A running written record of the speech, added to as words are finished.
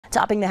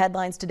Topping the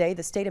headlines today,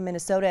 the state of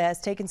Minnesota has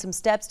taken some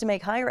steps to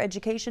make higher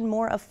education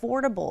more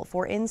affordable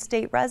for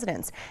in-state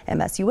residents.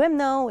 MSUM,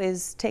 though,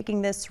 is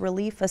taking this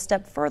relief a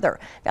step further.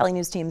 Valley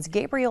News Team's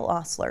Gabriel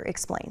Osler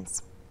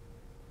explains.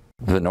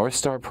 The North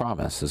Star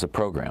Promise is a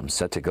program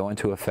set to go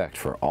into effect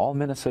for all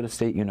Minnesota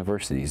State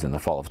universities in the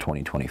fall of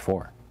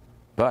 2024.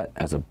 But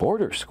as a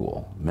border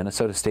school,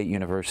 Minnesota State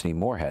University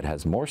Moorhead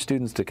has more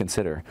students to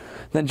consider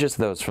than just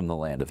those from the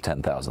land of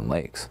 10,000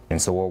 lakes.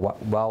 And so we're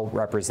well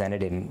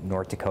represented in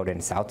North Dakota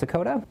and South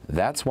Dakota.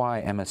 That's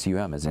why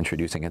MSUM is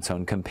introducing its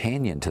own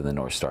companion to the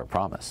North Star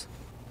Promise.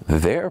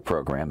 Their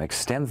program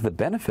extends the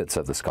benefits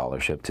of the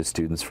scholarship to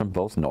students from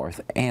both North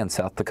and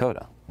South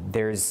Dakota.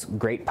 There's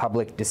great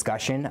public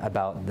discussion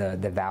about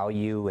the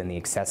value and the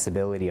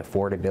accessibility,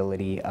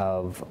 affordability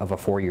of a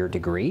four-year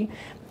degree,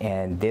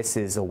 and this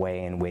is a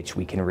way in which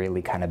we can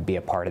really kind of be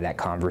a part of that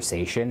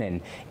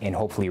conversation and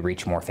hopefully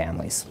reach more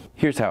families.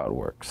 Here's how it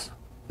works.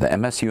 The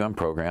MSUM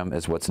program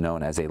is what's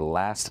known as a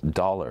last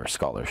dollar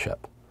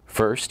scholarship.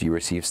 First, you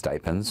receive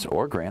stipends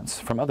or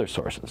grants from other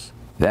sources.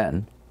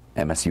 Then,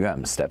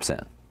 MSUM steps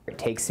in. It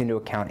takes into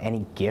account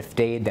any gift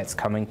aid that's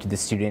coming to the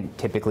student,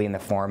 typically in the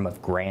form of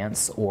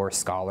grants or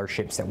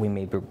scholarships that we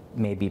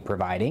may be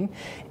providing.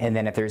 And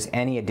then if there's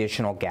any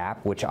additional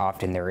gap, which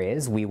often there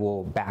is, we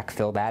will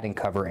backfill that and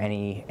cover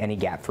any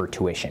gap for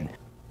tuition.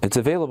 It's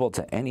available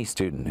to any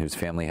student whose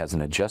family has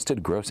an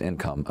adjusted gross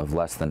income of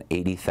less than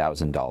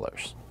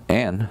 $80,000.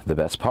 And the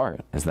best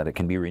part is that it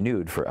can be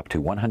renewed for up to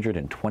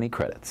 120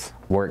 credits.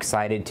 We're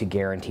excited to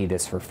guarantee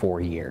this for 4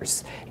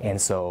 years.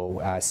 And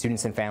so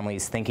students and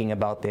families thinking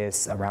about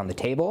this around the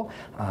table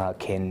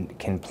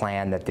can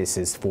plan that this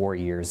is 4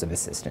 years of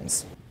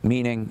assistance.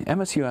 Meaning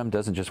MSUM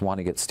doesn't just want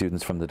to get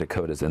students from the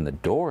Dakotas in the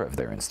door of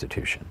their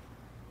institution.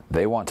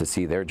 They want to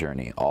see their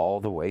journey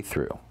all the way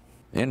through.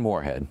 In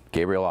Moorhead,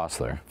 Gabriel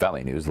Osler,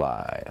 Valley News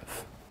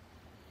Live.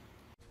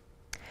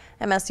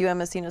 MSUM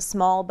has seen a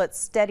small but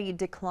steady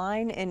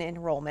decline in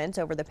enrollment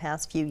over the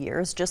past few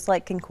years, just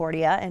like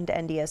Concordia and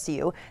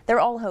NDSU. They're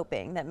all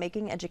hoping that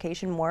making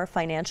education more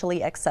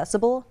financially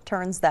accessible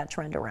turns that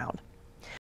trend around.